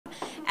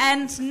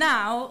And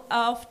now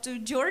off to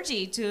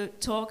Georgie to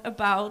talk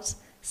about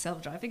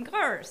self-driving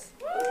cars.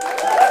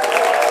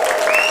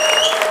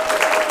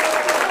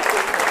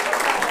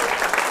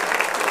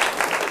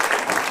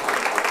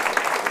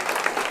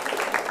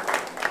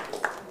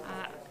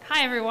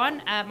 Hi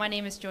everyone, my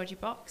name is Georgie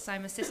Box.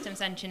 I'm a systems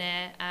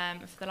engineer.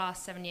 For the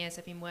last 7 years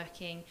I've been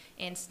working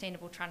in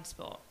sustainable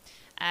transport.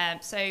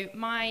 So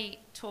my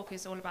talk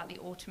is all about the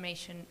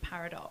automation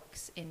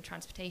paradox in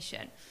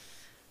transportation.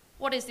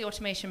 What is the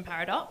automation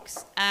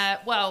paradox?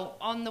 Well,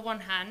 on the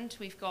one hand,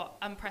 we've got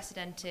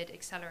unprecedented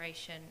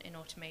acceleration in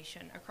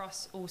automation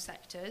across all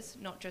sectors,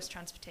 not just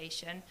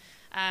transportation.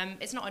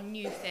 It's not a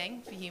new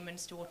thing for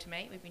humans to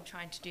automate. We've been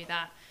trying to do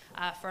that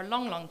for a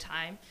long, long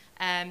time.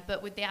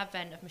 But with the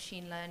advent of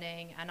machine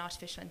learning and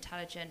artificial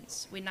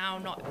intelligence, we're now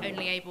not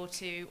only able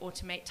to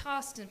automate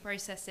tasks and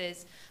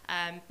processes,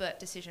 but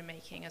decision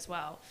making as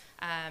well,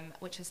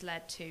 which has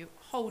led to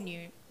whole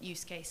new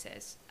use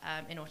cases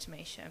in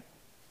automation.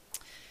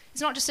 It's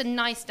not just a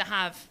nice to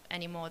have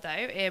anymore,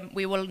 though.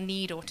 We will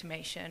need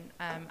automation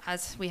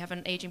as we have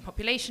an aging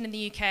population in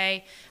the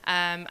UK,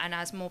 and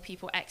as more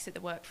people exit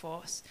the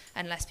workforce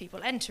and less people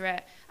enter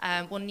it,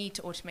 we'll need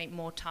to automate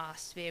more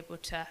tasks to be able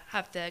to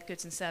have the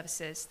goods and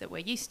services that we're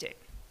used to.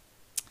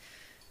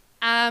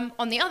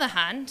 On the other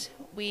hand,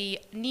 we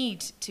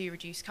need to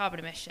reduce carbon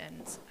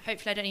emissions.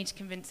 Hopefully I don't need to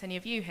convince any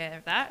of you here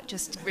of that,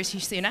 just Rishi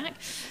Sunak.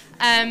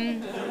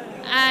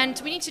 And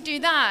we need to do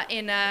that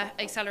in an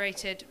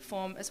accelerated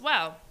form as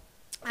well.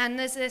 And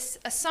there's this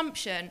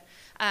assumption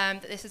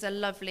that this is a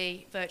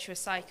lovely virtuous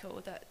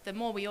cycle, that the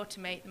more we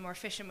automate, the more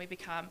efficient we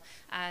become,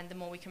 and the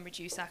more we can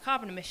reduce our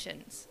carbon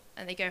emissions,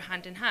 and they go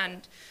hand in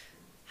hand.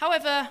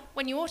 However,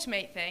 when you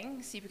automate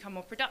things, you become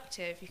more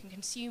productive, you can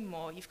consume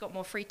more, you've got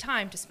more free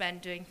time to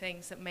spend doing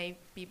things that may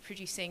be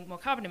producing more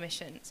carbon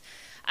emissions.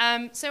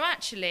 So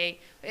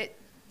actually,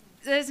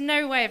 there's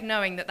no way of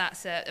knowing that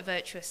that's a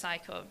virtuous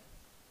cycle.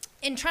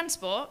 In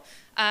transport,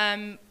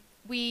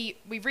 we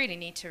really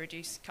need to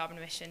reduce carbon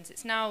emissions.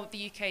 It's now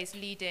the UK's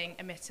leading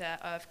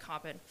emitter of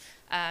carbon.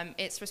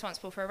 It's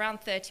responsible for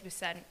around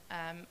 30%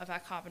 of our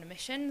carbon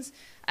emissions.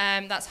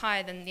 That's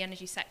higher than the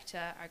energy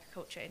sector,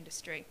 agriculture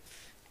industry,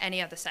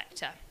 any other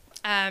sector.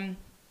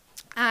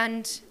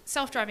 And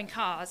self-driving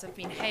cars have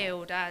been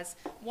hailed as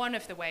one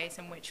of the ways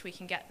in which we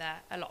can get there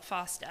a lot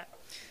faster.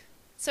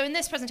 So in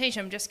this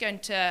presentation, I'm just going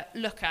to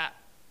look at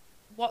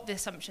what the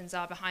assumptions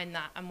are behind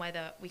that and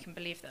whether we can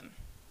believe them.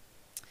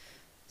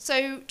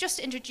 So just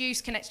to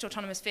introduce connected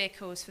autonomous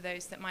vehicles for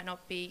those that might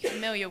not be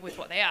familiar with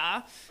what they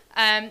are,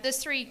 there's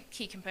three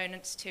key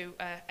components to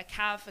a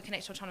CAV, a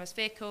connected autonomous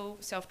vehicle,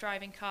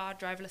 self-driving car,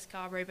 driverless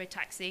car,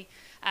 robo-taxi,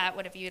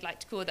 whatever you'd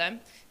like to call them.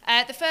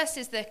 The first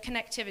is the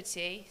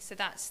connectivity, so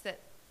that's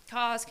that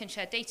cars can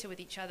share data with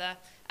each other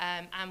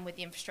and with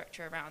the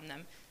infrastructure around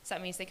them. So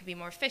that means they can be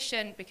more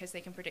efficient because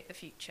they can predict the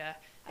future.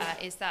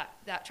 Is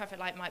that traffic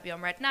light might be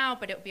on red now,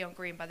 but it'll be on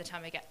green by the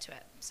time I get to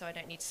it, so I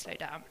don't need to slow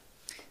down.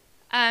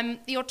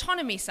 The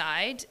autonomy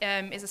side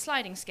is a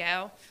sliding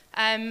scale.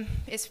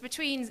 It's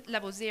between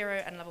level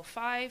 0 and level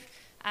 5,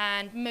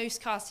 and most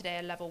cars today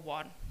are level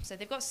 1. So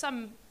they've got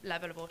some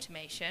level of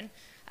automation.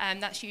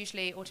 That's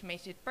usually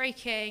automated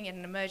braking in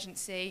an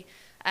emergency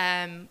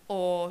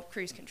or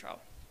cruise control.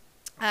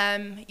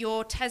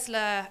 Your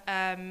Tesla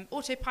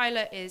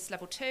autopilot is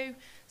level 2,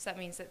 so that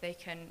means that they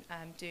can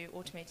do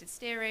automated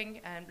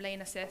steering and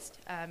lane assist,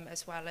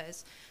 as well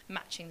as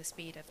matching the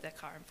speed of the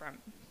car in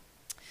front.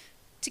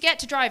 To get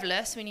to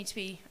driverless, we need to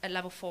be at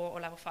level 4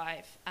 or level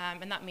 5,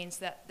 and that means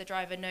that the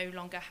driver no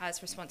longer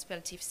has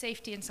responsibility for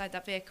safety inside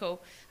that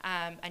vehicle,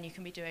 and you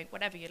can be doing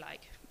whatever you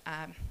like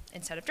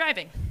instead of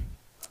driving.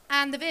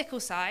 And the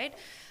vehicle side,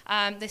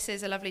 this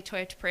is a lovely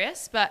Toyota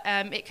Prius, but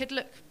it could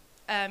look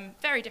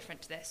very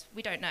different to this.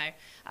 We don't know.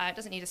 It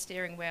doesn't need a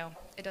steering wheel.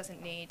 It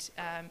doesn't need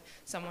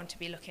someone to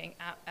be looking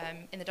at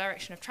in the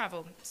direction of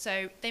travel.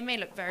 So they may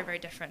look very, very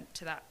different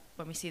to that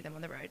when we see them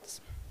on the roads.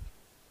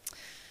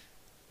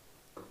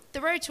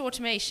 The road to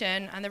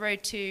automation and the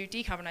road to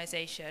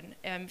decarbonisation,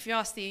 if you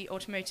ask the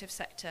automotive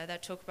sector, they'll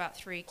talk about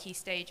 3 key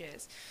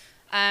stages.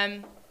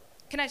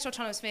 Connected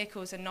autonomous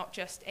vehicles are not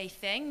just a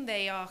thing,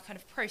 they are kind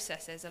of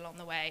processes along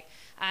the way.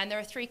 And there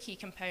are 3 key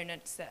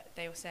components that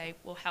they will say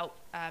will help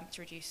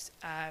to reduce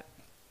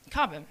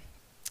carbon.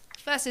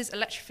 First is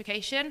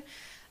electrification,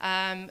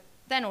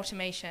 then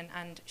automation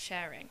and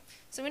sharing.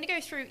 So I'm going to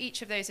go through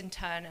each of those in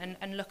turn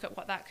and look at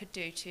what that could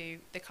do to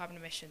the carbon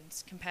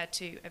emissions compared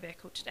to a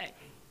vehicle today.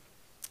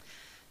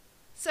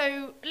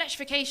 So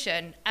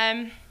electrification,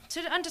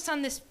 to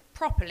understand this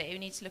properly, we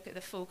need to look at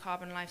the full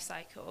carbon life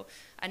cycle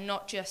and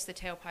not just the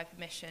tailpipe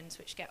emissions,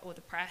 which get all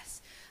the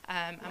press,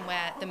 and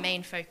where the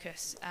main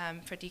focus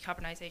for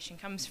decarbonisation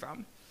comes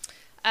from.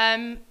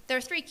 There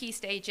are 3 key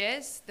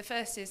stages. The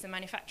first is the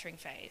manufacturing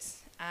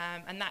phase,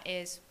 and that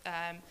is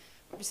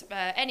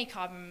any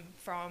carbon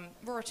from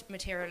raw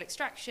material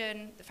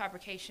extraction, the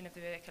fabrication of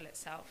the vehicle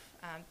itself,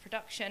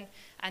 production,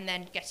 and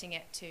then getting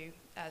it to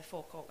the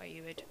forecourt where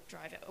you would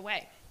drive it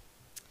away.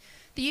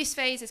 The use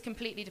phase is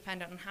completely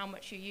dependent on how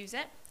much you use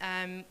it.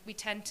 We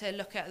tend to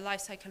look at a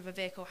life cycle of a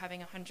vehicle having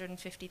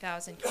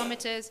 150,000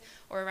 kilometres,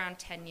 or around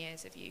 10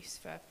 years of use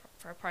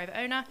for a private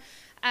owner.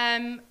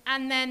 And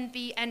then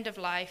the end of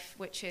life,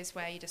 which is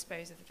where you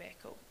dispose of the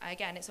vehicle.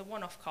 Again, it's a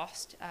one-off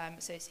cost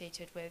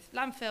associated with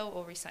landfill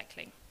or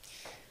recycling.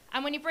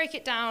 And when you break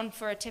it down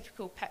for a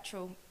typical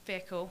petrol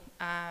vehicle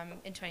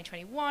in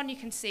 2021, you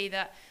can see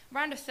that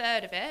around a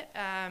third of it,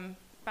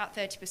 about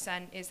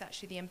 30%, is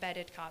actually the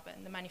embedded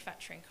carbon, the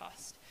manufacturing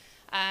cost.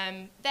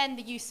 Then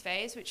the use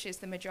phase, which is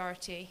the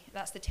majority,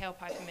 that's the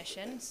tailpipe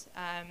emissions.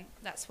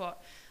 That's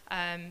what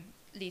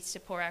leads to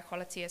poor air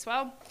quality as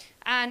well.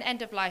 And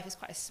end of life is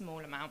quite a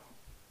small amount.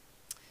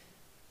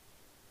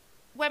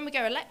 When we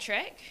go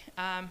electric,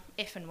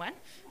 if and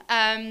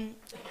when,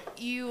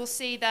 you will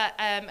see that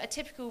a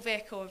typical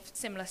vehicle of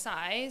similar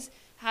size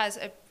has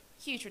a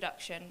huge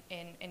reduction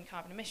in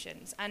carbon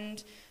emissions.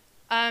 And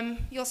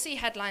you'll see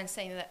headlines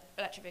saying that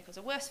electric vehicles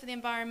are worse for the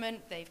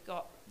environment. They've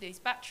got these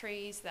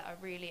batteries that are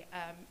really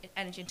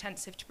energy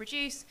intensive to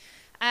produce.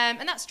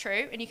 And that's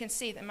true. And you can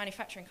see that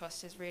manufacturing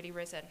cost has really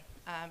risen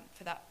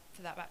for that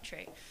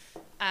battery.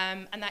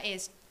 And that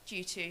is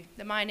due to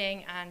the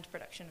mining and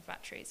production of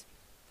batteries.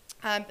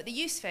 But the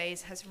use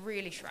phase has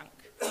really shrunk,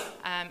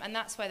 and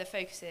that's where the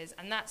focus is,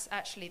 and that's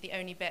actually the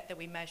only bit that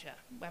we measure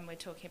when we're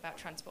talking about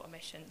transport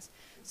emissions.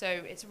 So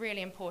it's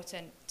really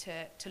important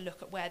to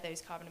look at where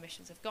those carbon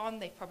emissions have gone.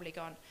 They've probably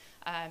gone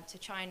to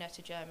China,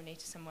 to Germany,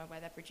 to somewhere where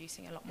they're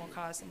producing a lot more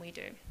cars than we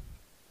do.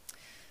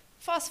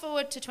 Fast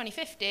forward to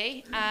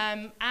 2050,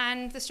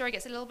 and the story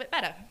gets a little bit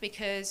better,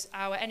 because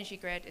our energy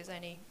grid is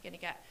only going to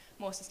get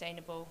more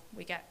sustainable.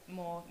 We get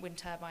more wind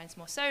turbines,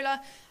 more solar,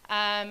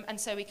 and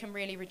so we can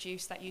really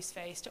reduce that use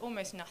phase to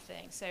almost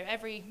nothing. So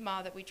every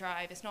mile that we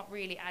drive is not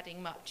really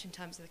adding much in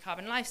terms of the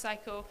carbon life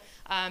cycle,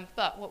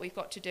 but what we've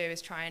got to do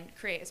is try and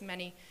create as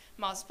many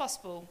miles as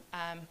possible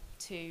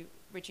to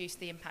reduce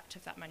the impact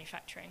of that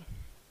manufacturing.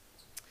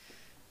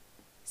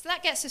 So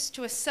that gets us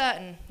to a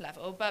certain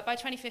level, but by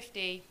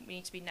 2050, we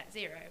need to be net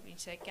zero. We need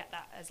to get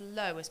that as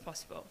low as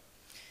possible.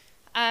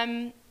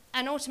 And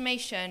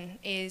automation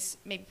is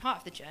maybe part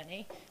of the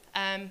journey,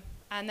 and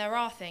there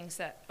are things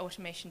that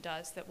automation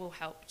does that will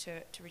help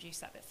to reduce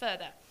that a bit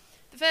further.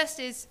 The first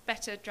is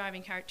better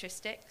driving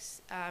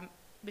characteristics.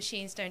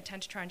 Machines don't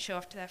tend to try and show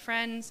off to their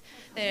friends.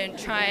 They don't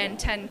try and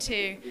tend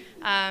to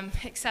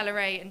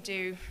accelerate and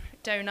do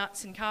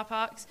donuts in car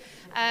parks.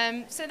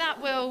 So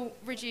that will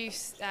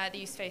reduce the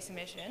use phase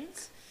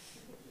emissions.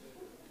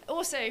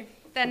 Also,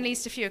 then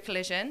leads to fewer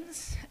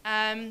collisions.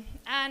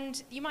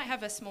 And you might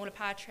have a smaller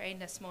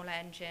powertrain, a smaller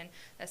engine,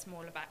 a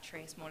smaller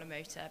battery, a smaller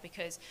motor,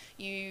 because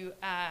you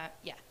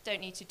don't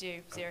need to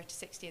do 0 to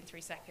 60 in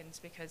 3 seconds,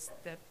 because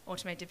the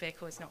automated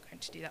vehicle is not going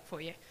to do that for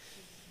you.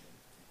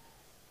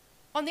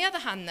 On the other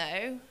hand,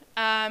 though,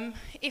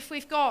 if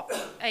we've got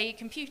a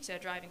computer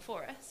driving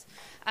for us,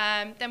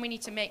 then we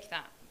need to make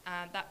that.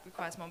 That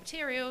requires more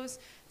materials,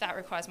 that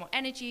requires more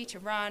energy to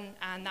run,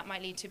 and that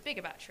might lead to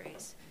bigger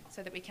batteries,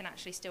 so that we can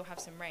actually still have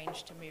some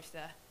range to move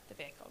the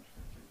vehicle.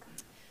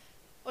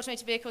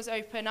 Automated vehicles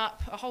open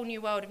up a whole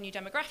new world of new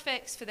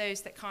demographics for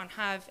those that can't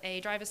have a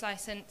driver's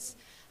license.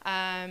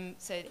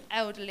 So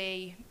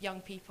elderly,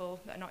 young people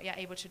that are not yet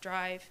able to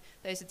drive,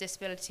 those with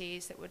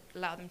disabilities that would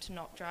allow them to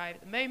not drive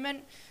at the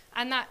moment.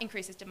 And that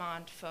increases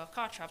demand for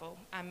car travel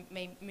and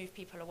may move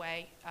people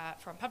away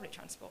from public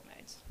transport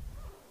modes.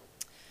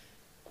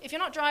 If you're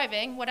not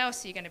driving, what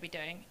else are you going to be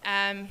doing?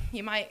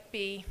 You might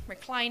be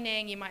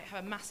reclining, you might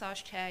have a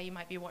massage chair, you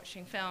might be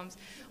watching films.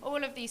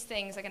 All of these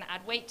things are going to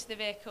add weight to the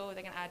vehicle,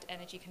 they're going to add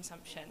energy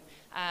consumption.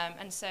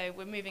 And so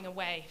we're moving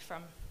away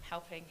from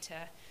helping to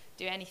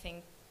do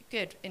anything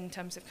good in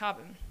terms of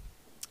carbon.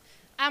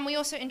 And we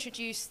also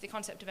introduced the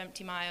concept of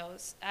empty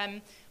miles.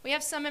 We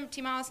have some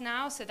empty miles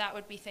now, so that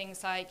would be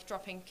things like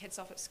dropping kids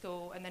off at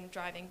school and then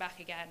driving back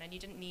again, and you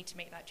didn't need to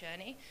make that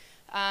journey.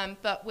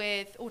 But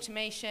with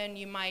automation,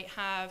 you might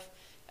have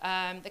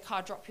the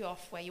car drop you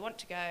off where you want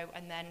to go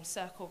and then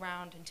circle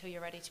round until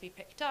you're ready to be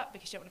picked up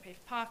because you don't want to pay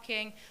for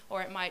parking,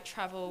 or it might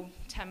travel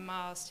 10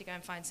 miles to go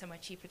and find somewhere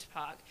cheaper to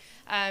park.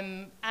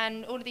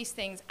 And all of these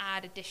things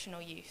add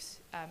additional use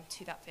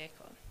to that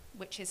vehicle,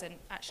 which isn't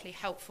actually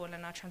helpful in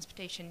our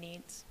transportation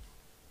needs.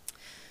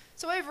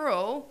 So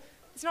overall,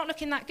 it's not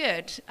looking that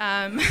good.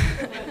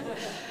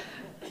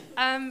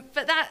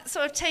 But that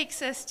sort of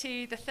takes us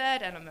to the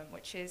third element,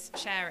 which is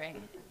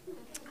sharing.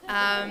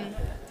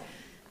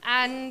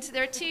 And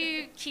there are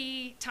two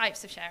key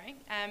types of sharing.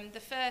 The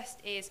first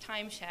is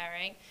time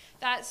sharing.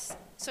 That's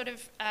sort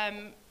of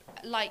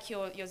like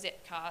your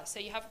zip car. So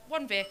you have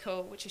one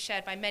vehicle which is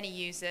shared by many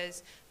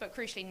users, but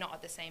crucially not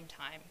at the same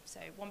time. So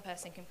one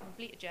person can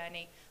complete a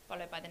journey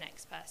followed by the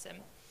next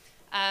person.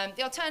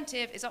 The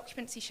alternative is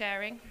occupancy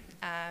sharing.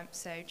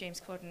 So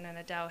James Corden and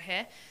Adele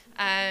here.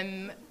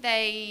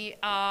 They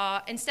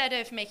are, instead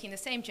of making the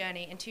same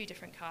journey in two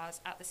different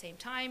cars at the same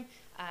time,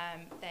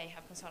 they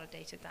have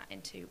consolidated that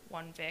into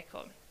one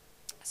vehicle.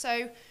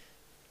 So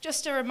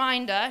just a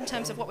reminder in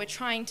terms of what we're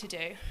trying to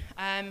do.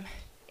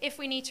 if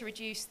we need to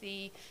reduce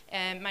the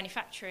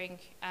manufacturing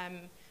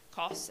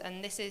costs,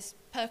 and this is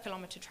per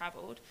kilometre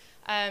travelled,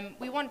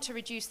 we want to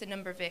reduce the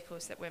number of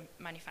vehicles that we're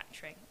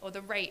manufacturing, or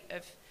the rate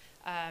of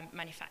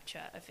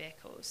manufacture of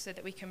vehicles, so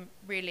that we can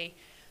really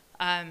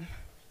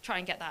try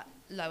and get that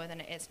lower than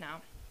it is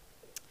now.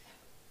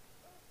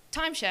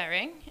 Time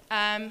sharing.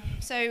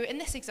 So in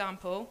this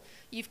example,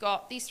 you've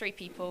got these 3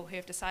 people who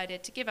have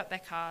decided to give up their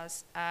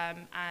cars,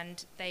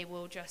 and they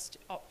will just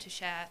opt to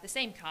share the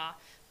same car,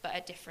 but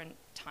at different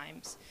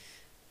times.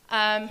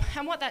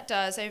 And what that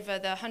does over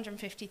the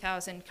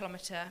 150,000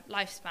 kilometre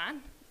lifespan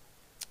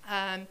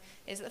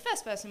is that the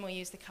first person will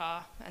use the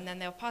car, and then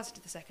they'll pass it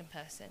to the second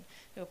person,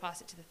 who will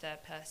pass it to the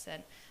third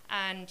person.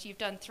 And you've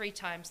done 3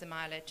 times the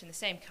mileage in the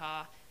same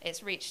car,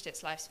 it's reached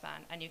its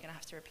lifespan, and you're going to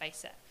have to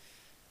replace it.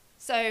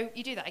 So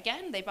you do that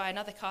again, they buy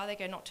another car, they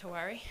go, not to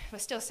worry, we're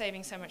still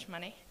saving so much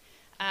money.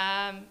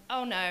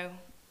 Oh no,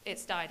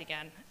 it's died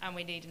again, and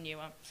we need a new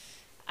one.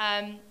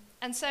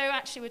 And so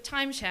actually with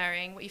time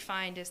sharing, what you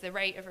find is the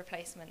rate of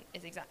replacement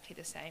is exactly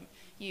the same.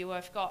 You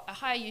have got a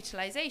higher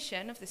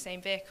utilization of the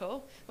same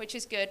vehicle, which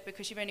is good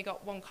because you've only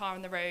got one car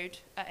on the road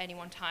at any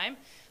one time,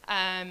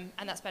 and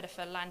that's better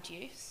for land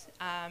use,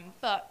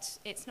 but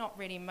it's not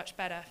really much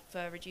better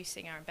for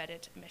reducing our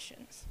embedded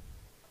emissions.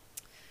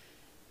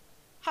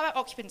 How about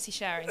occupancy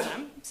sharing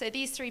then? So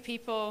these 3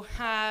 people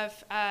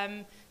have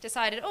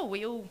decided, oh,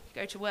 we all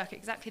go to work at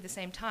exactly the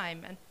same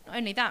time, and not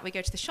only that, we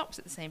go to the shops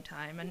at the same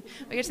time, and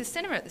we go to the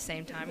cinema at the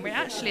same time. We're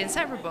actually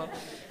inseparable.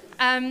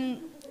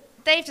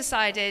 They've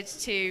decided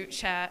to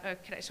share a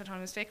connected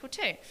autonomous vehicle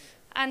too.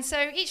 And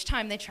so each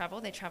time they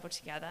travel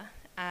together.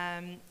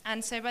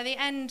 And so by the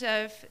end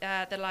of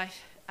the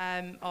life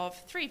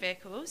of 3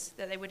 vehicles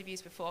that they would have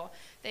used before,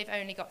 they've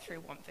only got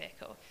through 1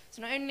 vehicle.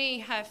 So not only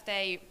have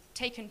they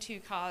taken 2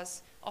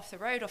 cars off the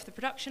road, off the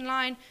production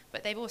line,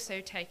 but they've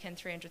also taken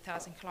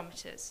 300,000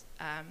 kilometres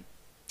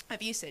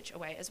of usage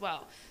away as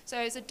well. So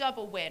it's a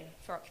double win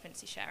for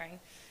occupancy sharing.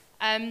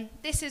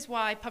 This is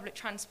why public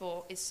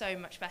transport is so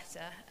much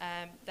better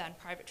than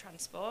private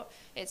transport.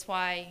 It's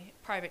why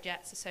private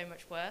jets are so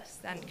much worse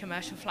than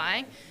commercial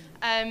flying.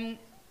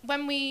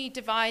 When we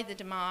divide the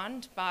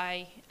demand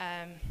by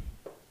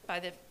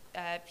the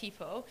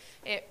people,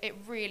 it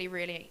really,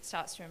 really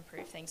starts to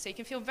improve things. So you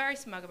can feel very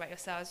smug about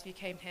yourselves if you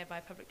came here by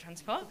public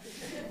transport.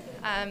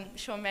 I'm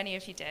sure many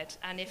of you did.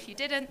 And if you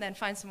didn't, then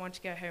find someone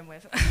to go home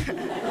with.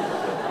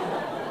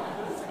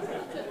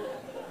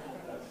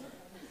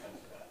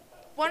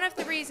 One of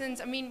the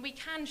reasons, I mean, we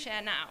can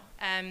share now.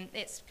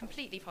 It's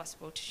completely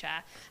possible to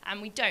share,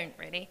 and we don't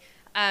really.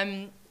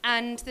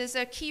 And there's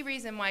a key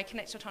reason why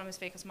connected autonomous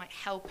vehicles might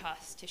help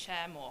us to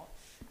share more.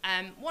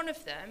 One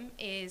of them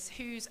is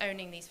who's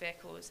owning these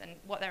vehicles and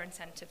what their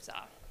incentives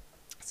are.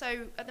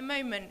 So at the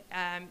moment,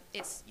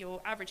 it's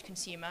your average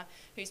consumer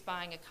who's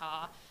buying a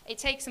car. It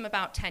takes them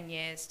about 10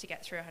 years to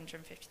get through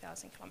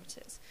 150,000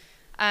 kilometres.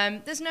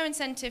 There's no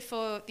incentive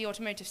for the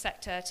automotive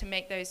sector to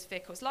make those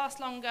vehicles last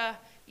longer.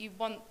 You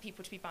want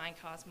people to be buying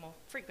cars more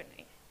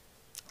frequently.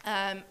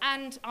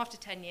 And after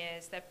 10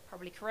 years, they're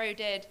probably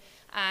corroded,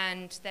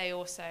 and they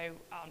also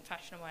aren't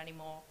fashionable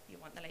anymore. You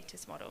want the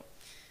latest model.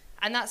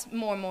 And that's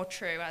more and more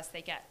true as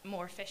they get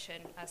more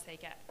efficient, as they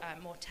get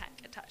more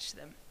tech attached to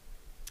them.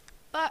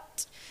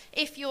 But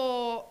if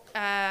your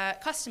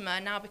customer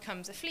now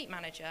becomes a fleet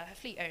manager, a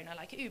fleet owner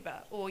like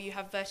Uber, or you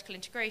have vertical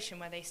integration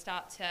where they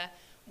start to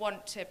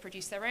want to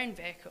produce their own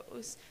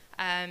vehicles,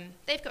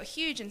 they've got a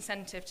huge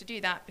incentive to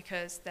do that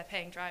because they're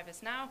paying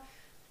drivers now.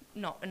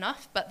 Not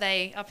enough, but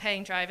they are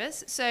paying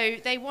drivers. So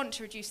they want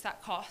to reduce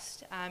that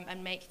cost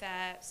and make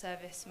their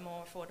service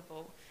more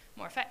affordable,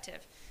 more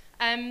effective.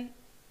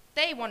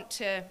 They want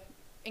to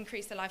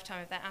increase the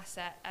lifetime of their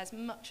asset as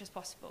much as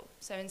possible.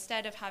 So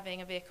instead of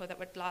having a vehicle that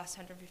would last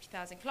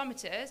 150,000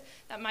 kilometres,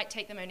 that might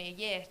take them only a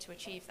year to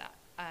achieve that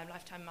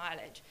lifetime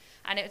mileage.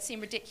 And it would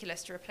seem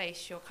ridiculous to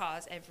replace your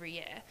cars every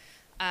year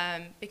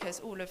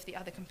because all of the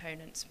other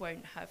components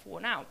won't have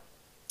worn out.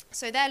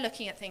 So they're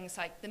looking at things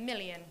like the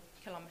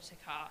million-kilometre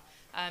car,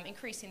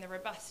 increasing the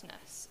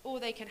robustness,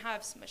 or they can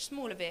have much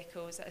smaller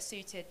vehicles that are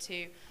suited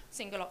to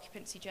single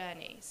occupancy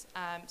journeys.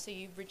 So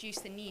you reduce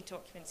the need to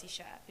occupancy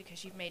share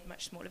because you've made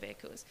much smaller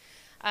vehicles.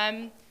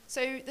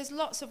 So there's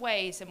lots of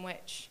ways in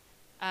which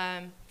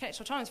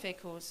connected autonomous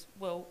vehicles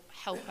will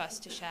help us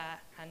to share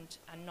and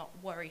not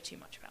worry too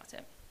much about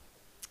it.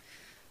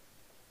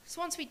 So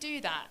once we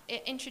do that,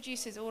 it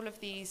introduces all of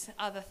these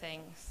other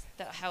things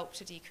that help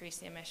to decrease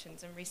the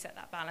emissions and reset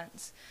that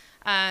balance.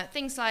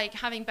 Things like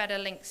having better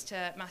links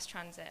to mass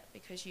transit,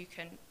 because you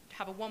can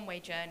have a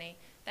one-way journey,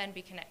 then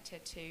be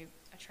connected to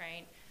a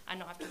train and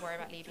not have to worry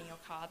about leaving your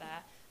car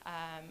there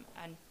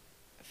and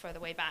further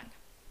way back.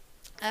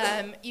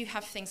 You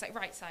have things like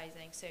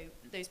right-sizing, so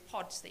those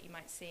pods that you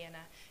might see in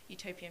a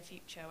utopian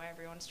future where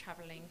everyone's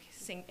travelling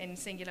in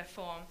singular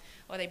form,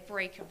 or they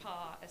break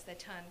apart as they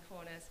turn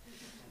corners.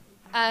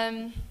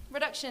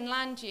 Reduction in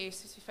land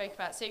use, as we spoke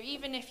about. So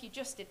even if you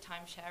just did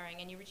time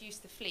sharing and you reduce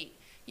the fleet,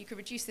 you could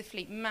reduce the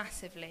fleet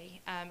massively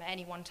at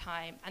any one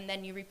time, and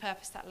then you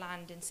repurpose that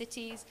land in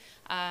cities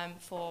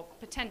for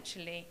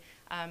potentially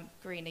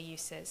greener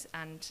uses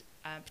and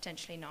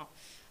potentially not.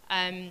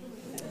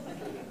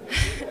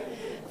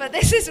 But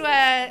this is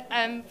where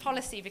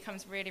policy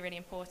becomes really, really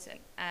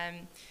important.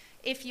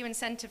 If you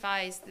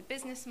incentivize the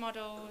business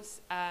models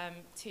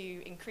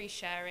to increase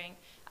sharing,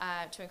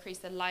 to increase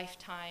the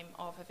lifetime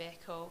of a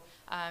vehicle,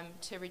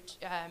 to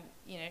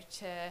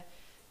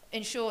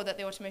ensure that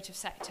the automotive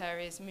sector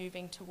is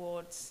moving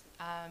towards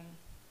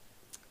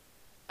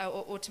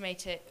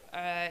automated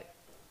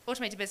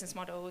business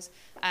models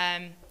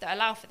that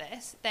allow for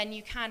this, then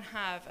you can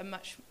have a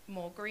much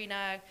more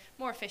greener,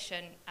 more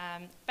efficient,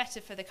 better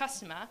for the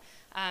customer,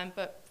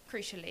 but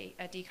crucially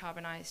a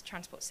decarbonised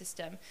transport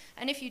system.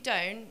 And if you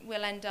don't,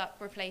 we'll end up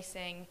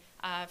replacing,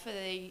 for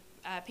the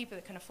people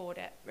that can afford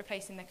it,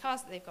 replacing the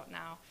cars that they've got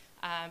now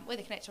with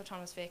a connected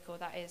autonomous vehicle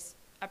that is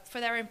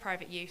for their own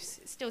private use.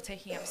 It's still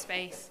taking up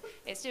space,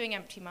 it's doing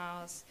empty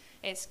miles,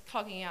 it's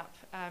clogging up,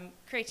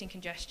 creating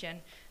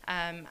congestion,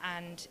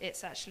 and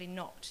it's actually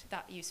not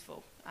that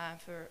useful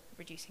for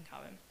reducing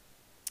carbon.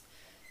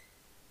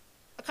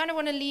 I kind of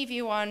want to leave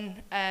you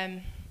on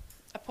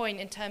a point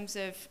in terms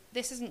of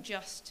this isn't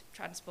just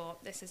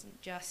transport, this isn't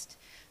just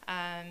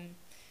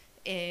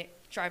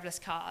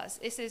driverless cars.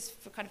 This is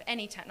for kind of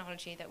any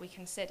technology that we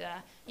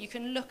consider. You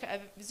can look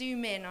at,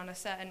 zoom in on a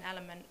certain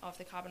element of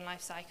the carbon life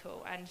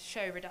cycle and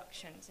show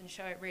reductions and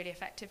show it really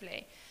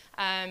effectively.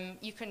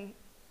 You can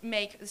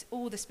make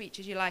all the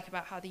speeches you like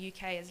about how the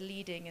UK is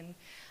leading in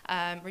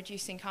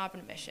reducing carbon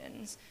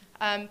emissions.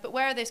 But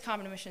where are those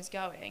carbon emissions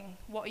going?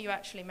 What are you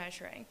actually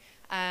measuring?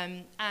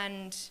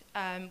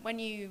 When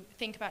you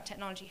think about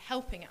technology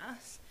helping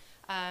us,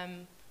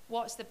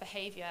 what's the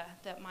behaviour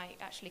that might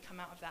actually come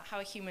out of that? How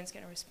are humans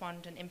going to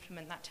respond and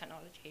implement that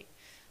technology?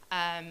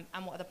 And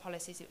what are the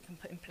policies that we can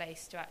put in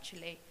place to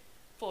actually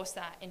force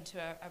that into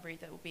a route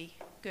that will be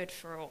good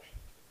for all?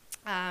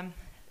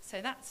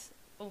 So that's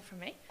all from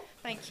me.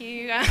 Thank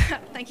you.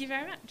 Thank you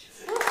very much.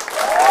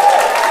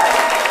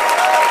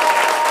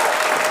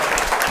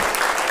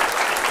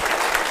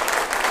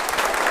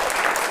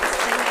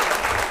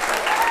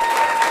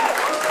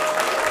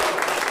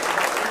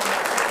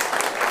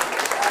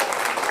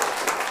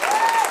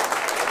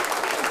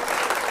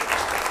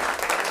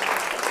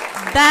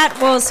 That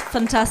was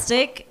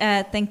fantastic.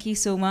 Thank you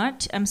so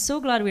much. I'm so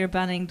glad we're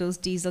banning those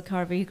diesel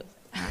car vehicles.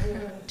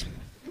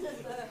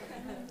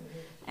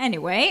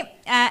 Anyway,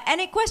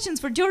 any questions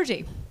for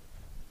Georgie?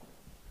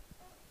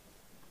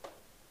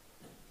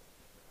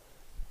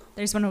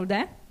 There's one over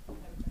there.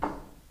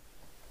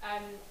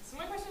 So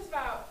my question is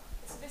about,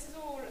 so this is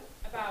all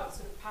about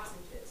sort of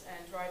passengers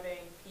and driving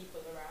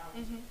people around.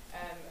 Mm-hmm.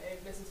 I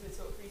listened to a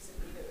talk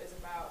recently that was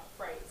about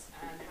freight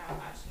and how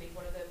actually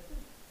one of the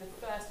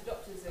first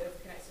adopters of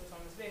connected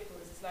autonomous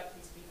vehicles is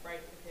likely to be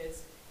freight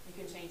because you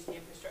can change the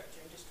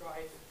infrastructure and just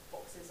drive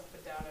boxes up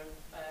and down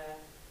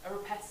a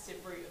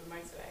repetitive route of a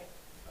motorway.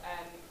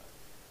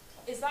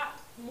 Is that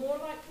more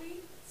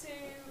likely to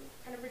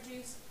kind of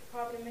reduce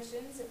carbon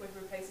emissions if we're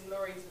replacing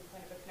lorries with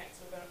kind of a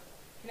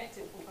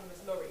connected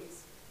autonomous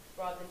lorries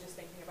rather than just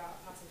thinking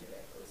about passenger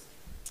vehicles?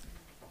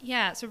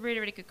 Yeah, it's a really,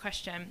 really good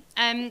question.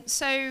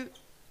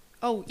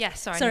 Oh, yes,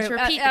 sorry, Sorry, I need to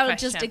repeat the I'll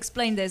question. just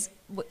explain this.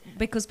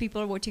 Because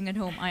people are watching at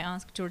home, I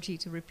asked Georgie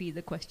to repeat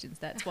the questions.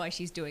 That's why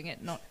she's doing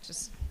it, not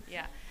just...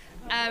 Yeah.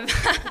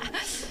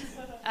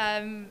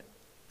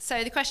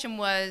 So the question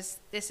was,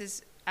 this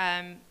is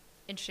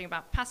interesting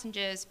about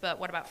passengers, but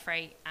what about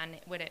freight? And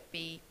would it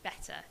be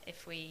better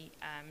if we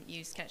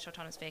use connected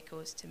autonomous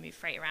vehicles to move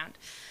freight around?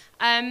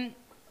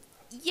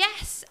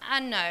 Yes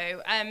and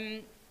no.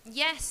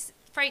 Yes,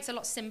 freight's a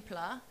lot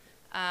simpler.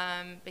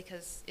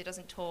 Because it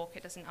doesn't talk,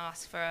 it doesn't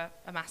ask for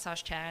a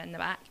massage chair in the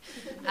back.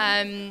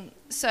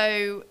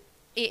 So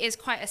it is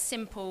quite a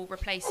simple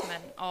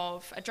replacement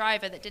of a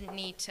driver that didn't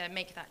need to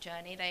make that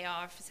journey. They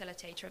are a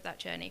facilitator of that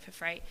journey for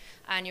freight,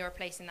 and you're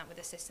replacing that with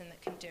a system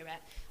that can do it.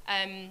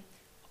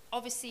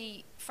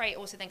 Obviously, freight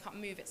also then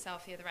can't move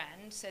itself the other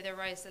end, so there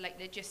arise the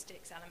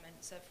logistics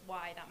elements of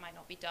why that might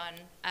not be done,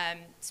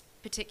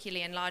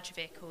 particularly in larger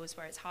vehicles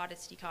where it's harder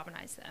to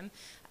decarbonise them.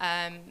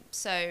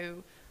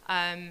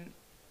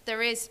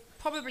 There is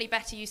probably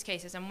better use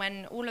cases, and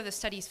when all of the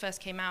studies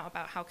first came out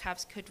about how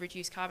cabs could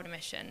reduce carbon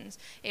emissions,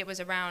 it was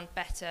around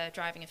better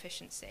driving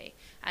efficiency.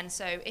 And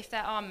so if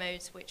there are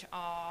modes which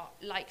are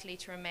likely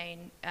to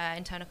remain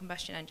internal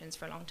combustion engines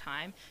for a long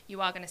time,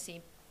 you are going to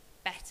see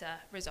better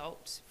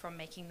results from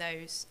making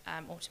those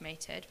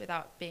automated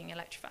without being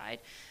electrified.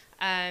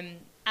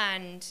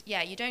 And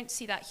yeah, you don't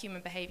see that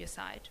human behaviour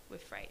side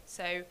with freight.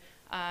 So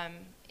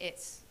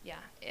it's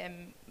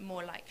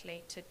more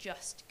likely to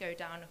just go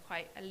down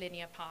quite a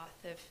linear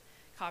path of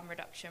carbon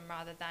reduction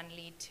rather than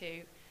lead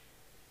to...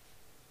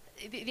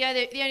 The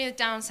only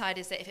downside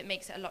is that if it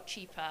makes it a lot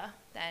cheaper,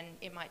 then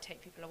it might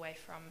take people away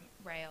from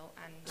rail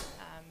and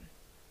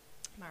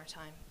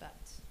maritime, but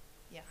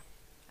yeah,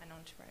 and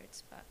onto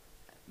roads, but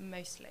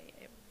mostly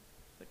it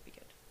would be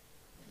good.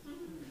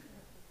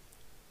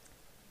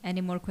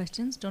 Any more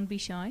questions? Don't be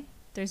shy.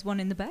 There's one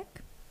in the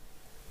back.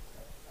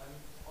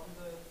 On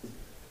the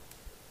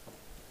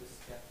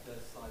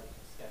slide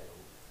scale,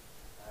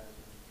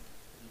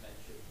 you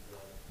mentioned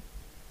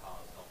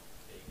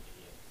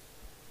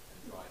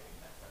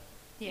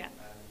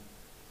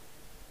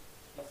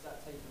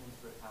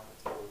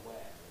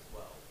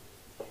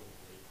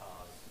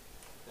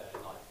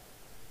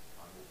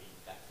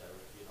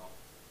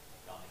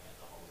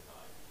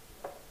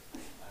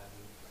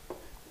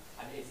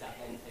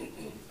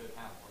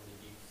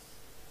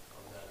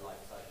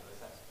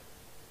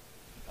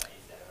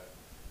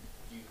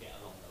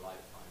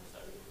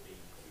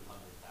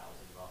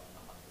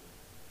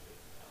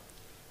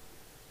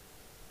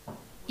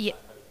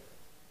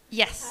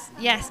Yes,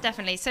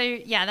 definitely. So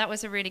yeah, that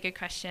was a really good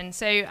question.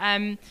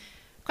 So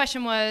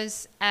question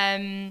was,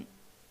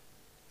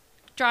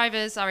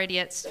 drivers are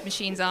idiots,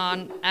 machines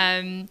aren't.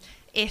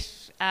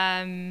 If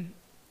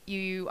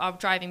you are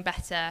driving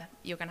better,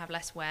 you're going to have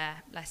less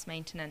wear, less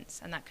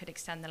maintenance, and that could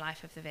extend the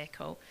life of the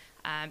vehicle.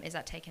 Is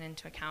that taken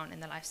into account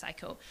in the life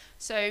cycle?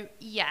 So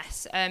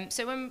yes.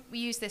 So when we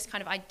use this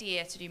kind of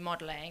idea to do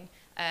modelling,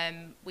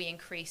 we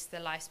increase the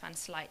lifespan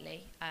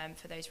slightly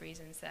for those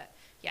reasons that,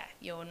 yeah,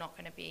 you're not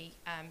going to be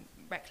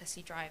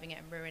recklessly driving it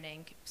and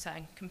ruining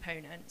certain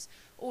components.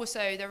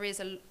 Also, there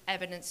is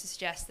evidence to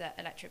suggest that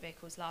electric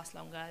vehicles last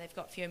longer. They've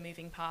got fewer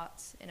moving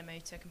parts in a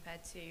motor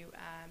compared to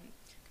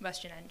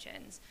combustion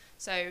engines.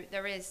 So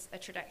there is a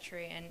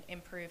trajectory in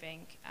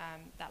improving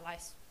that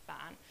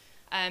lifespan.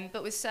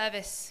 But with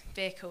service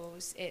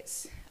vehicles,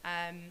 it's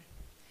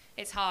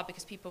hard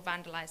because people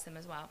vandalise them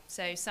as well.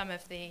 So some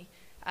of the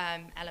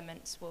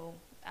elements will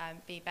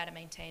be better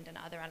maintained and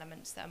other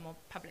elements that are more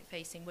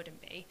public-facing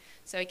wouldn't be.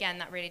 So again,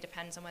 that really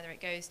depends on whether it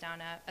goes down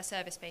a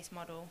service-based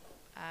model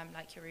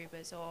like your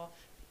Ubers or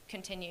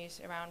continues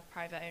around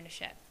private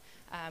ownership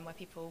where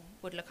people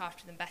would look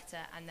after them better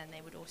and then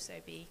they would also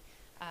be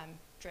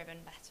driven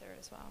better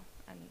as well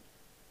and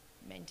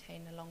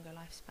maintain a longer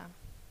lifespan.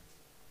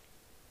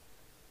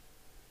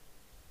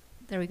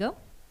 There we go.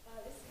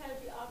 This is kind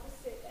of the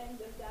opposite end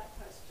of that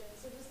question.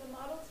 So does the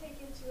model take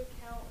into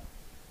account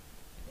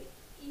the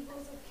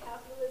evils of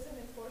capitalism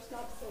and forced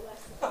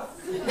obsolescence?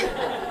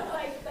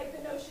 like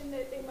the notion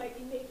that they might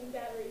be making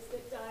batteries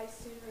that die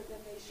sooner than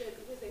they should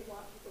because they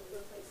want people to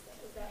replace them.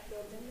 Is that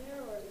built in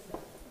there, or is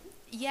that?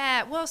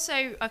 Yeah, well,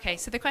 so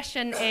the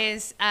question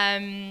is,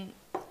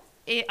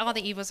 are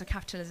the evils of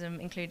capitalism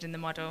included in the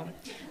model?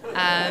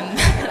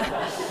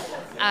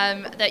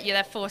 That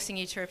they're forcing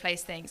you to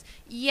replace things.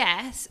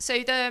 Yes.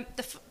 So the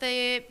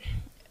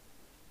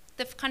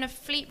kind of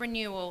fleet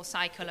renewal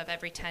cycle of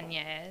every 10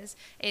 years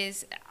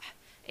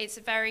it's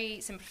a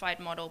very simplified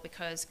model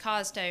because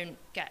cars don't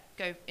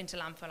go into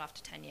landfill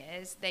after 10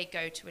 years. They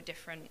go to a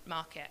different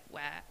market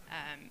where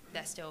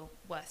they're still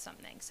worth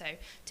something. So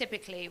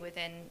typically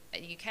within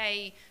the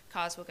UK,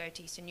 cars will go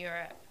to Eastern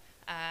Europe.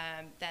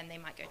 Then they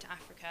might go to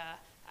Africa,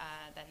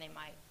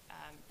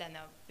 then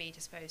they'll be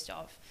disposed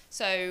of.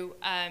 So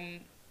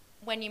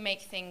when you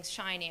make things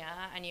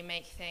shinier and you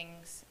make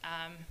things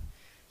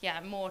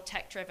more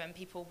tech-driven,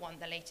 people want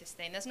the latest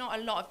thing. There's not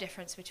a lot of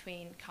difference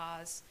between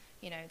cars,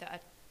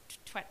 that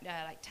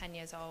are like 10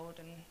 years old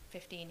and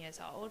 15 years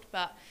old,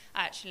 but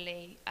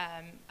actually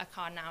a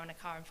car now and a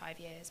car in 5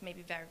 years may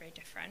be very, very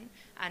different.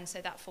 And so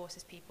that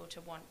forces people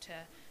to want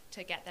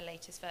to get the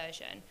latest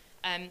version.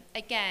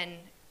 Again,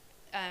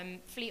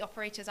 fleet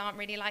operators aren't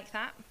really like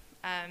that.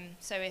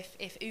 So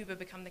if Uber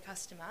become the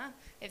customer,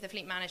 if the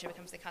fleet manager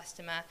becomes the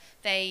customer,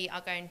 they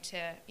are going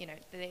to,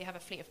 they have a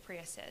fleet of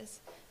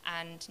Priuses,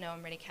 and no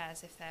one really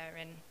cares if they're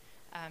in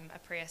a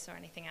Prius or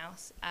anything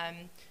else.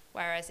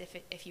 Whereas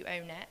if you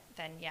own it,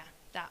 then yeah,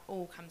 that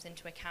all comes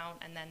into account,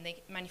 and then the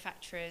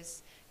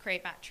manufacturers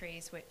create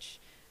batteries which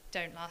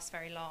don't last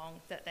very long,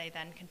 that they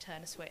then can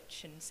turn a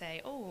switch and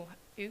say, oh,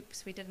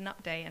 oops, we did an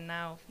update and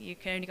now you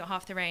can only got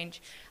half the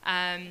range.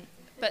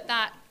 But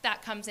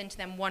that comes into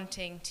them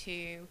wanting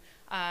to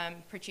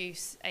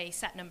produce a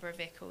set number of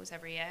vehicles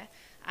every year,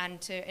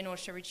 and in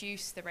order to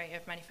reduce the rate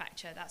of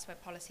manufacture, that's where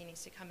policy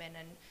needs to come in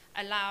and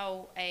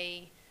allow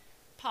a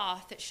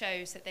path that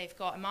shows that they've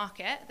got a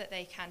market that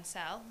they can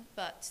sell,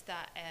 but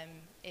that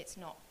it's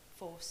not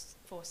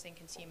forcing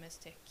consumers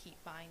to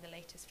keep buying the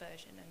latest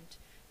version. And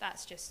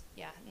that's just,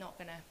 not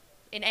going to,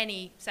 in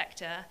any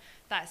sector,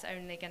 that's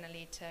only going to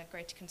lead to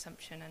greater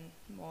consumption and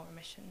more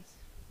emissions.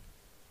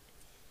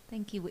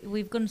 Thank you.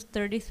 We've gone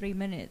 33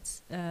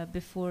 minutes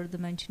before the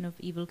mention of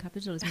evil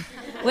capitalism,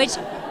 which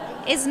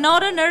is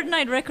not a Nerd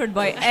Night record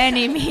by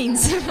any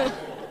means.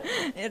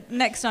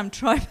 Next time,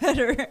 try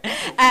better.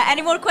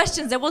 Any more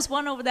questions? There was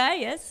one over there,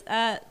 yes.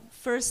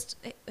 First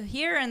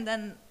here and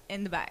then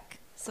in the back.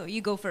 So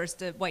you go first,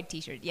 the white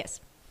T-shirt, yes.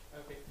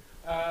 Okay.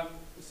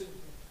 So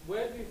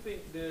where do you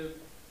think the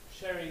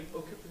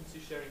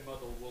occupancy sharing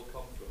model will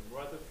come from?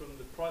 Rather from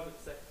the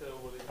private sector,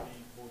 will it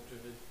be more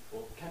driven,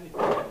 or can it be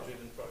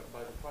driven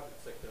by the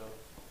private sector,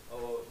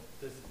 or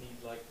does it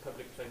need like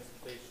public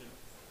transportation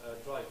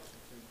drive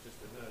to just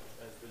emerge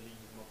as the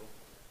leading model?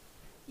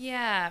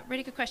 Yeah,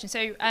 really good question.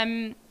 So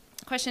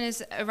question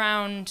is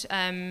around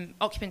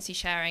occupancy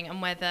sharing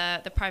and whether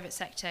the private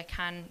sector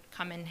can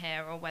come in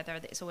here or whether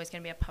it's always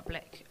going to be a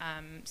public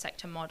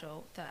sector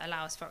model that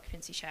allows for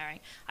occupancy sharing.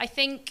 I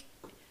think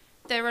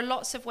there are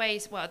lots of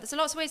ways, there's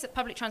lots of ways that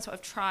public transport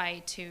have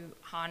tried to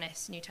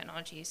harness new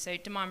technologies. So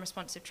demand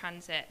responsive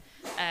transit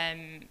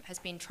has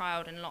been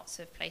trialled in lots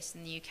of places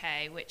in the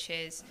UK, which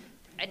is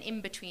an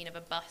in-between of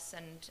a bus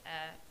and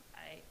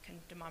a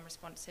demand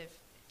responsive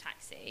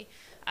taxi.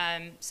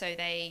 So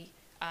they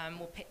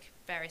will pick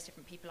various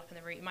different people up on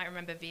the route. You might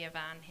remember Via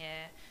Van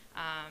here,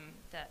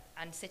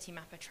 and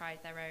Citymapper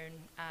tried their own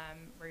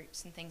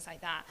routes and things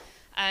like that.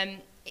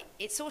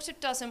 It sort of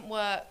doesn't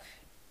work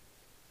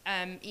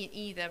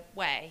either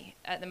way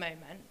at the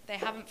moment. They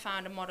haven't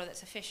found a model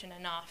that's efficient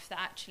enough that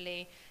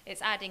actually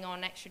it's adding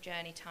on extra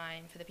journey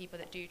time for the people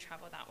that do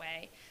travel that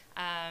way,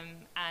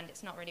 and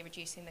it's not really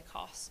reducing the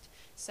cost.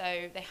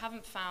 So they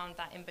haven't found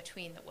that in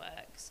between that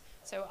works.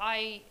 So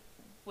I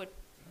would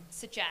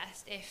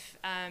suggest if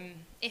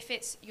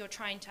it's you're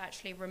trying to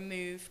actually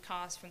remove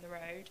cars from the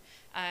road,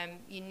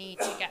 you need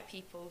to get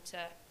people to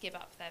give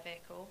up their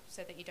vehicle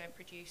so that you don't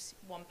produce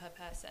one per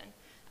person.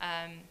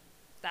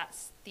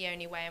 That's the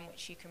only way in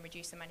which you can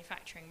reduce the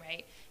manufacturing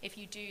rate. If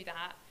you do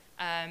that,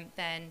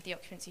 then the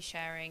occupancy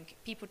sharing,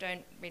 people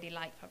don't really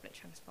like public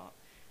transport.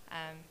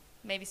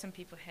 Maybe some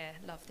people here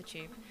love the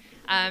tube.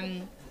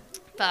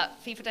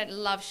 But people don't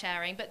love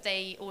sharing, but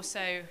they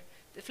also,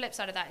 the flip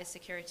side of that is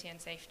security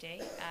and safety.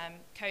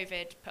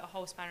 COVID put a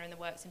whole spanner in the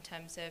works in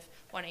terms of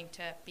wanting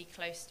to be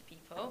close to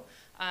people,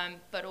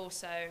 but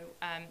also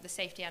the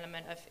safety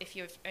element of if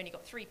you've only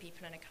got 3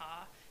 people in a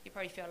car, you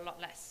probably feel a lot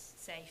less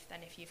safe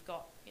than if you've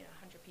got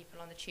 100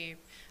 people on the tube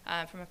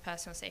from a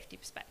personal safety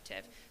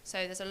perspective.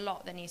 So there's a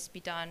lot that needs to be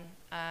done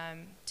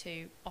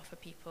to offer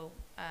people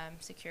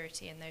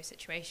security in those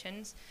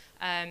situations.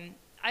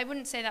 I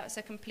wouldn't say that's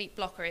a complete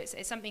blocker. It's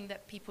something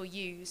that people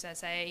use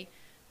as an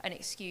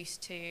excuse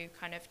to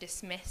kind of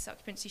dismiss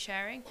occupancy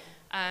sharing,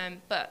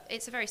 but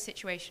it's a very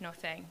situational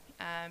thing.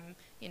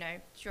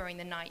 During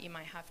the night you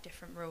might have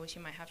different rules,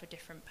 you might have a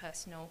different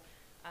personal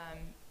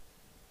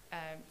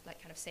like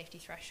kind of safety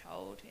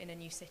threshold. In a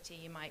new city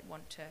you might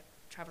want to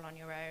travel on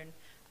your own,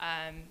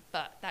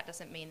 but that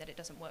doesn't mean that it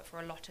doesn't work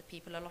for a lot of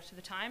people a lot of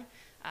the time.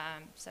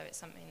 So it's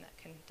something that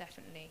can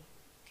definitely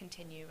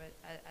continue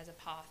as a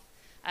path.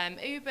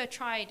 Uber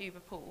tried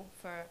Uber Pool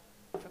for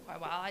quite a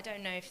while. I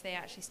don't know if they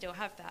actually still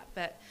have that,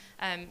 but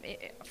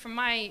from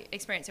my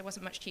experience it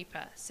wasn't much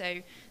cheaper.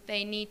 So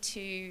they need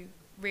to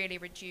really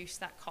reduce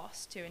that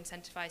cost to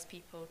incentivize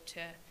people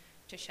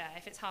to share.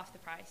 If it's half the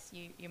price,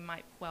 you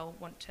might well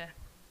want to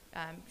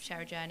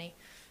share a journey.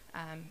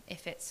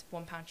 If it's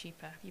 £1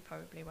 cheaper, you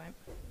probably won't.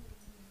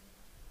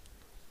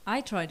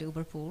 I tried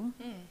Uber Pool.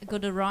 I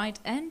got a ride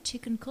and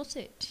chicken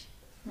cottage.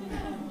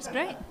 It's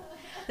great.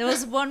 There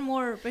was one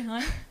more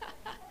behind.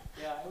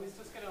 Yeah, I was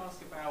just going to ask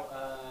about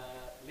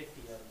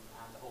lithium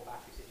and the whole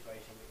battery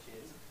situation, which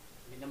is,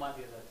 there might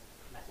be other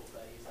metals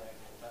that are used, I don't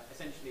know, but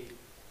essentially,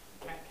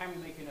 can we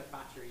make enough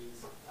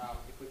batteries?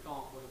 If we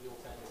can't, what are the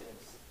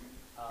alternatives?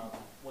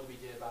 What do we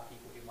do about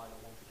people who might not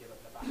want to give up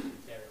their battery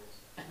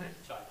materials?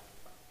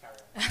 Carry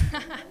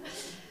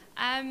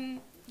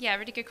on. Yeah,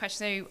 really good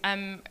question.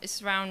 So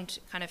it's around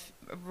kind of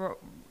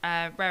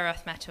rare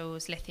earth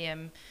metals,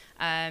 lithium.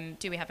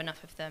 Do we have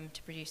enough of them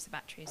to produce the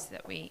batteries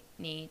that we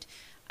need?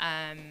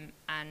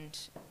 And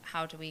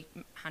how do we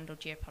handle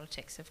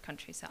geopolitics of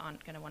countries that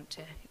aren't going to want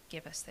to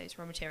give us those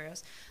raw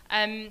materials?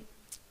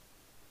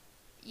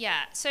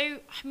 Yeah, so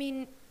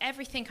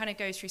everything kind of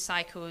goes through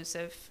cycles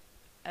of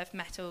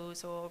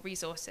metals or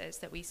resources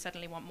that we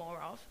suddenly want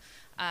more of.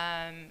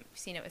 We've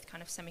seen it with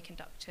kind of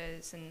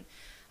semiconductors and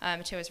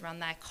materials around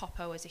there.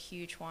 Copper was a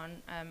huge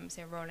one.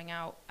 So rolling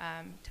out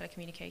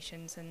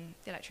telecommunications and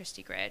the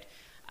electricity grid.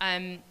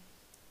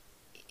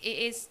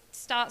 It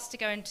starts to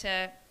go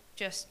into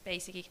just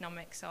basic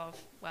economics of,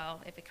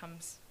 well, it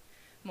becomes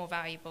more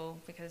valuable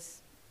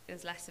because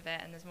there's less of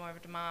it and there's more of a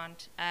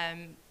demand.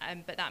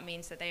 But that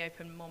means that they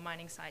open more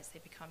mining sites, they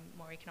become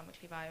more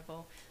economically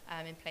viable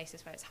in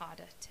places where it's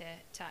harder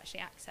to actually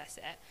access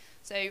it.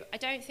 So I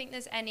don't think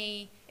there's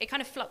any, it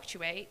kind of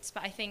fluctuates,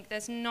 but I think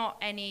there's not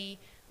any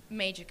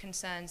major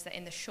concerns that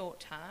in the short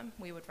term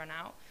we would run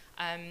out.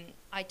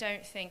 I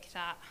don't think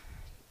that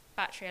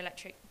battery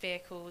electric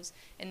vehicles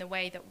in the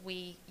way that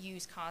we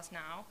use cars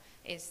now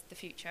is the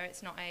future.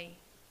 It's not a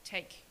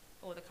take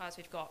all the cars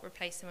we've got,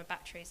 replace them with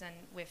batteries and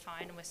we're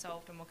fine and we're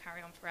solved and we'll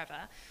carry on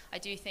forever. I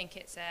do think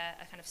it's a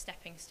kind of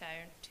stepping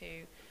stone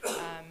to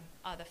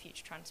other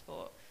future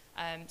transport.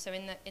 So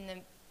in the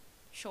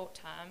short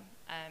term,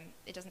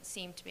 it doesn't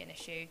seem to be an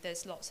issue.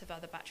 There's lots of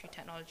other battery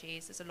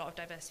technologies. There's a lot of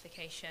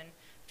diversification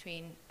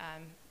between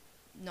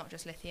not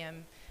just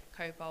lithium,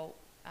 cobalt,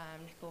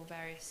 nickel,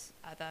 various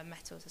other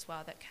metals as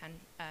well that can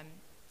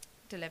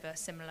deliver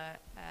similar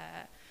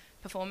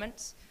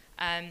performance.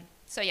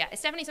 So yeah,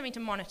 it's definitely something to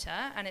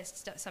monitor and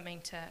it's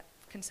something to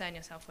concern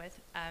yourself with.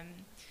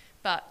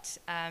 But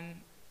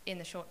in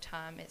the short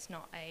term, it's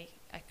not a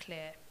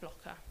clear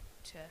blocker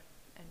to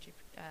energy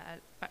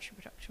battery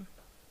production.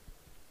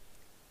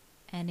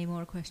 Any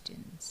more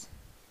questions?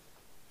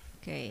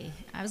 Okay,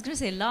 I was going to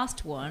say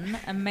last one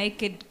and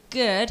make it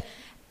good.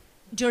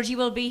 Georgie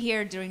will be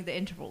here during the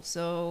interval,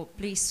 so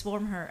please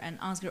swarm her and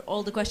ask her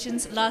all the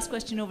questions. Last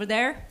question over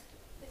there.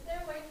 Is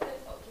there a way for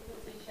this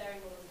occupancy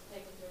sharing model to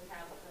take into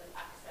account the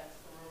access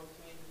for rural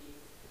communities?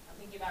 I'm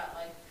thinking about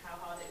like how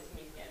hard it is for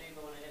me to get an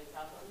Uber when I live in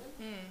South London.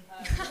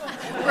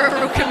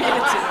 Rural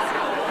communities.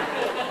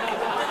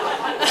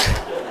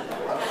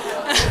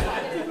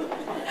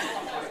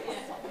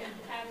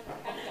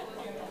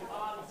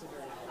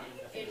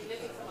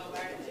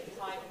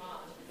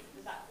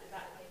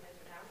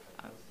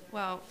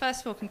 Well, first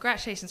of all,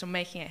 congratulations on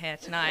making it here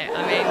tonight.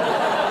 I mean,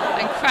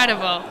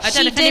 incredible. I don't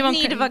She know if did anyone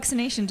need can, a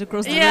vaccination to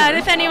cross the yeah, river.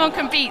 if anyone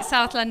can beat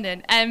South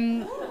London.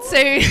 So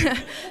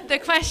the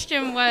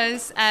question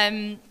was,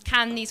 can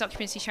these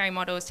occupancy sharing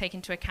models take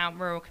into account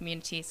rural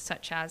communities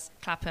such as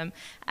Clapham?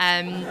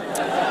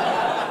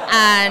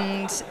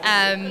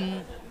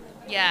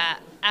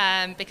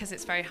 Because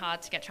it's very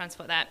hard to get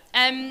transport there.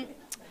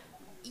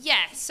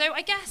 So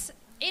I guess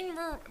in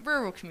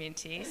rural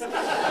communities,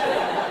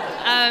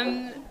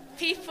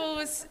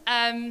 people's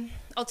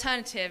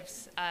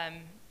alternatives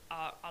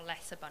are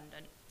less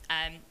abundant.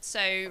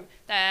 So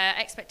their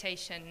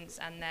expectations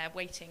and their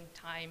waiting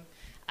time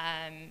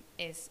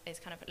is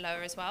kind of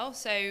lower as well.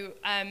 So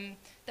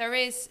there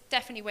is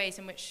definitely ways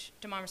in which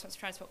demand response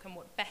transport can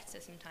work better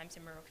sometimes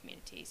in rural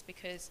communities,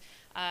 because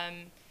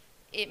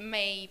it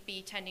may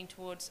be tending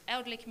towards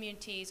elderly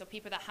communities or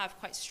people that have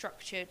quite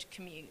structured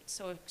commutes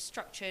or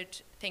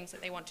structured things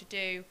that they want to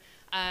do,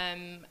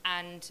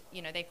 and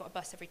they've got a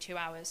bus every 2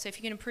 hours. So if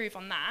you can improve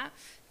on that,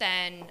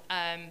 then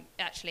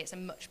actually it's a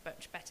much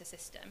better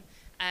system,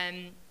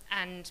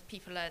 and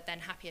people are then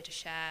happier to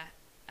share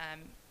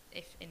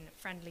if in a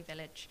friendly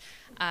village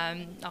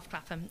of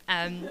Clapham.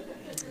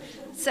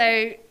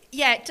 So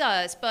yeah, it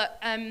does,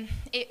 but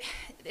it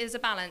is a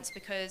balance,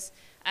 because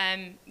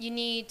you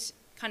need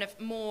kind of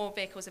more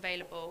vehicles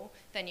available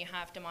than you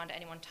have demand at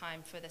any one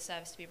time for the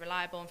service to be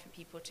reliable and for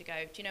people to go,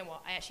 do you know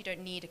what, I actually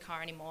don't need a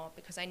car anymore,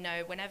 because I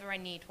know whenever I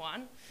need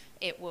one,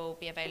 it will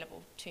be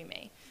available to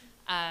me.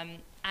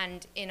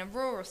 And in a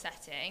rural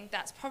setting,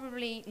 that's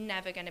probably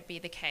never going to be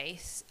the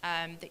case,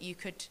 that you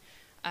could,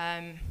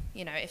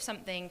 if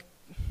something,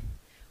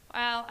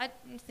 well,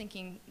 I'm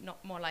thinking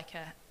not more like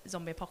a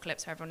zombie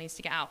apocalypse where everyone needs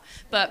to get out,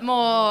 but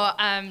more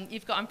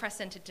you've got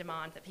unprecedented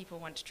demand that people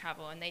want to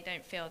travel and they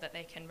don't feel that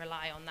they can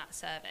rely on that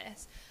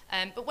service.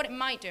 But what it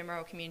might do in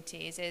rural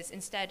communities is,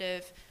 instead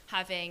of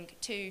having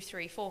 2,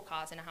 3, 4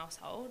 cars in a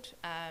household,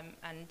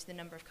 and the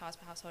number of cars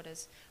per household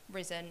has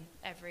risen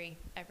every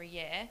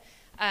year,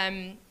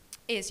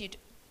 is you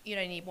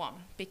only need one,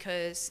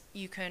 because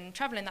you can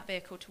travel in that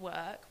vehicle to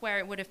work, where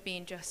it would have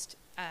been just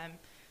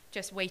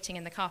waiting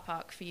in the car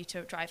park for you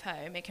to drive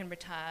home. It can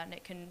return,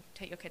 it can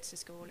take your kids to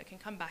school, it can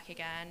come back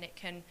again, it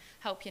can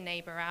help your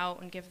neighbour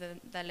out and give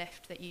them the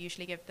lift that you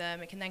usually give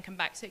them, it can then come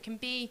back. So it can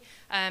be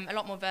a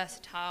lot more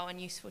versatile and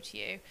useful to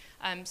you.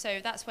 So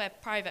that's where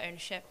private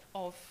ownership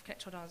of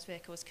connected autonomous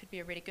vehicles could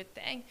be a really good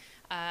thing,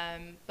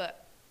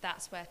 but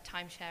that's where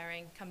time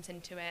sharing comes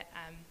into it,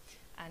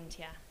 and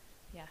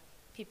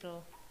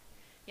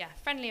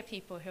friendlier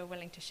people who are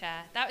willing to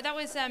share. That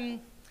was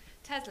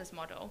Tesla's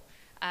model.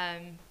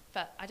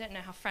 But I don't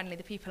know how friendly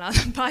the people are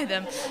that buy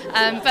them.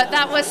 But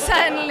that was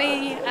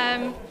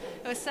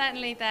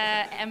certainly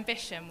their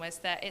ambition, was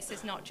that this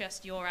is not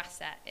just your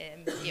asset.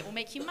 It will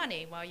make you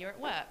money while you're at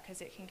work,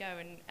 because it can go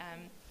and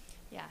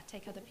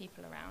take other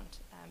people around.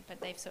 But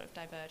they've sort of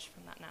diverged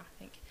from that now. I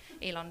think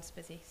Elon's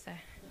busy, so.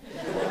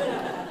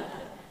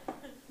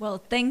 Well,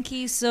 thank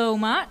you so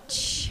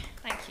much.